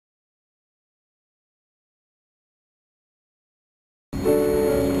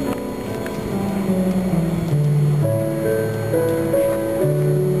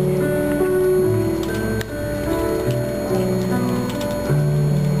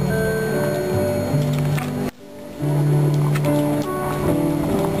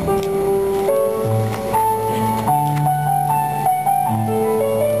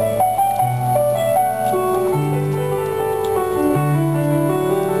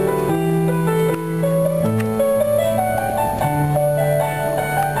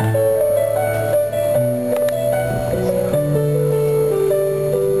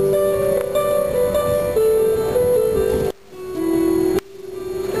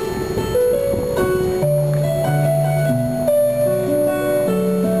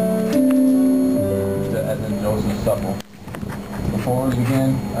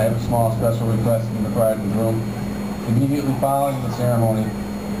following the ceremony,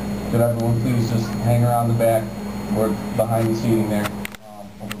 could everyone please just hang around the back or behind the seating there,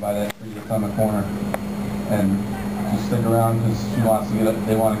 over by that tree that's on the corner, and just stick around because she wants to get up.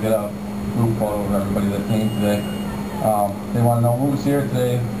 They want to get a group photo of everybody that came today. They want to know who's here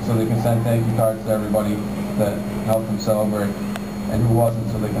today so they can send thank you cards to everybody that helped them celebrate, and who wasn't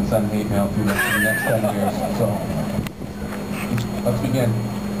so they can send hate mail to them for the next 10 years. So let's begin.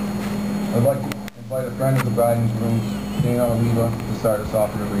 I'd like to invite a friend of the bride and groom, Dana Oliva, to start us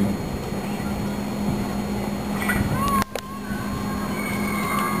off in the reading.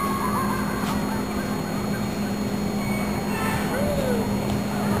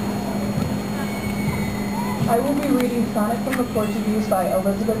 I will be reading Sonnet from the Portuguese by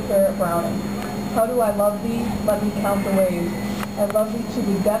Elizabeth Barrett Browning. How do I love thee? Let me count the ways. I love thee to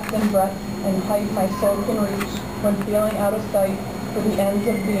the depth and breadth and height my soul can reach, when feeling out of sight for the ends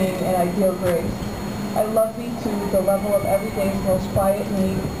of being an ideal grace. I love thee to the level of everyday's most quiet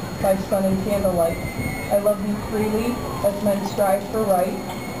need, by sun and candlelight. I love thee freely as men strive for right.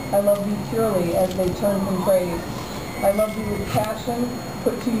 I love thee purely as they turn from praise. I love thee with passion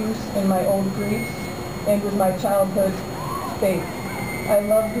put to use in my old griefs and with my childhood's faith. I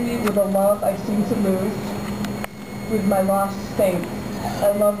love thee with a love I seem to lose, with my lost saints.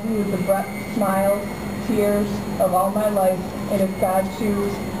 I love thee with the breath, smiles, tears of all my life, and if God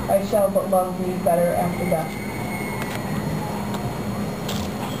choose, I shall but love thee better after death.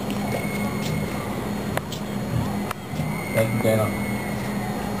 Thank you, Dana.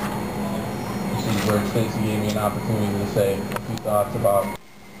 This is where Stacey gave me an opportunity to say a few thoughts about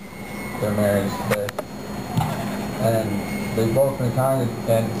their marriage today. And they've both been kind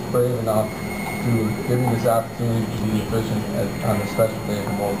and brave enough to give me this opportunity to be efficient on the special day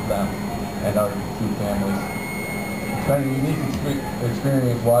for both of them and our two families. It's been a unique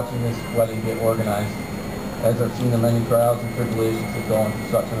experience watching this wedding get organized, as I've seen the many trials and tribulations that go into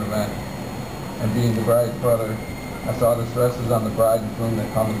such an event. And being the bride's brother, I saw the stresses on the bride and groom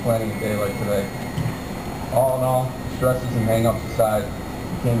that come with planning a day like today. All in all, stresses and hang-ups aside,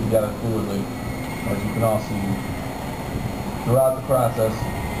 we came together fluidly, as you can all see. Throughout the process,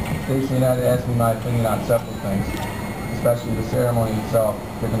 Stacey and I had asked me my opinion on several things, especially the ceremony itself,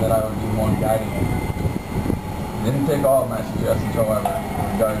 given that I would be the one guiding it. I didn't take all of my suggestions, however, in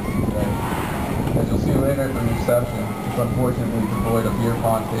regards to today. As you'll see later at the reception, it's unfortunately devoid of beer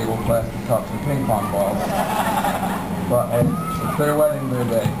pong table, plastic cups, and ping pong balls. But it's their wedding, their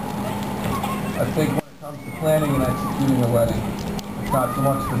day. I think when it comes to planning and executing a wedding, it's not so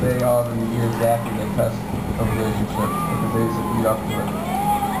much the day of and the years after that test a relationship, but the days that lead up to it.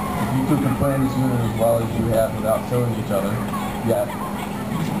 If you two can plan this unit as well as you have without killing each other yet,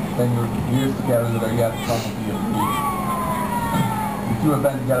 then your years together that are yet to come will be a breeze. You two have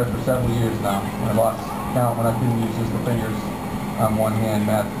been together for several years now. I lost count when I couldn't use just the fingers on one hand.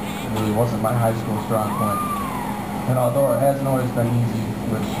 Math really wasn't my high school strong point. And although it hasn't always been easy,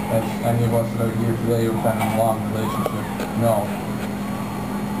 which as any of us that are here today who've been in a long relationship know,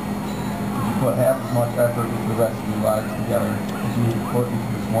 put half as much effort into the rest of your lives together as you would put into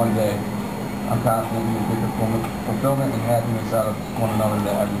this one day. I'm confident you will get the fulfillment and happiness out of one another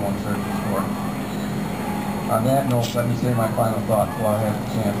that everyone searches for. On that note, let me say my final thoughts while I have the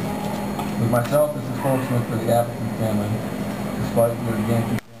chance. With myself as a spokesman for the Appleton family, despite your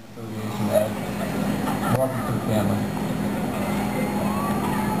Yankee fan affiliation ad, welcome to the family.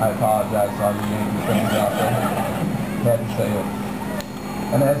 I apologize to all you Yankee fans out there. Had to say it.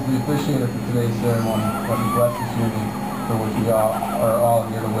 And as the officiator for today's ceremony, let me bless this union for which we all are all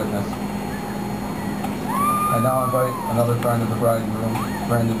here to witness. I now invite another friend of the bride and groom,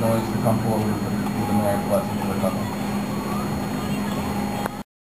 Brandon Noyes, to come forward with the marriage blessing for the couple.